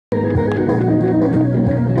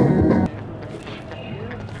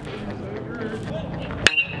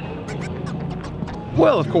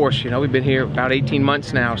Well, of course, we've been here about 18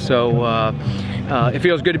 months now, so it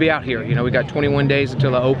feels good to be out here. We got 21 days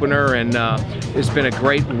until the opener, and it's been a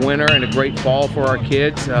great winter and a great fall for our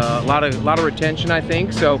kids. A lot of retention, I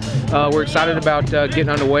think. So we're excited about getting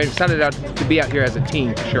underway. Excited to be out here as a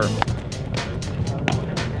team for sure.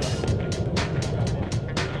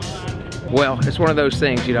 Well, it's one of those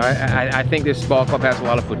things, I think this ball club has a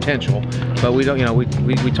lot of potential, but we don't,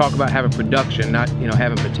 we talk about having production, not,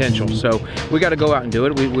 having potential. So we got to go out and do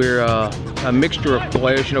it. We're a mixture of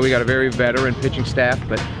players. We got a very veteran pitching staff,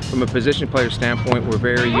 but from a position player standpoint, we're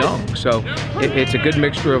very young. So it's a good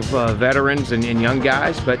mixture of veterans and young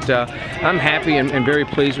guys, but I'm happy and very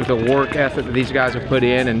pleased with the work ethic that these guys have put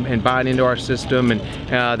in and buying into our system, and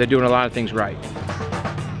they're doing a lot of things right.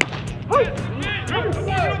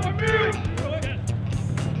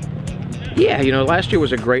 Yeah, last year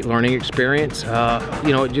was a great learning experience. We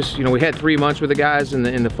had 3 months with the guys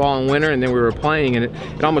in the fall and winter, and then we were playing, and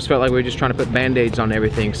it almost felt like we were just trying to put Band-Aids on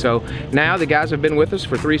everything. So now the guys have been with us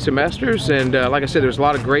for 3 semesters, and like I said, there's a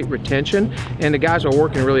lot of great retention, and the guys are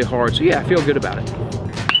working really hard. So yeah, I feel good about it.